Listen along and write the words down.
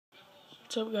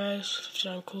What's up, guys?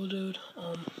 John Cool Dude.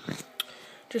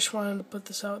 Just wanted to put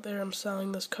this out there. I'm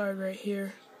selling this card right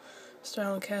here,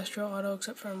 Starlin Castro auto,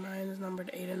 except for mine is numbered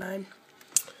 8 and 9.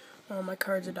 My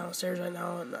cards are downstairs right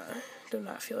now, and I do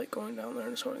not feel like going down there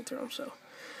and sorting through them. So,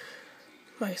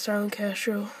 my Starlin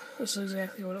Castro, this is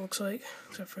exactly what it looks like,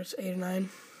 except for it's 8 and 9.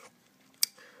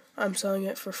 I'm selling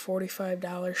it for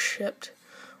 $45 shipped.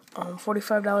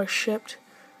 $45 shipped.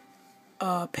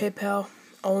 PayPal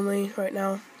only right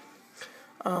now.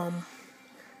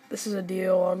 This is a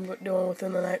deal I'm doing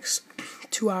within the next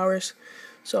 2 hours.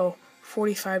 So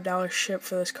 $45 ship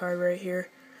for this card right here.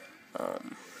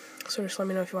 So just let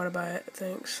me know if you want to buy it.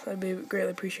 Thanks. That'd be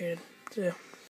greatly appreciated. See ya.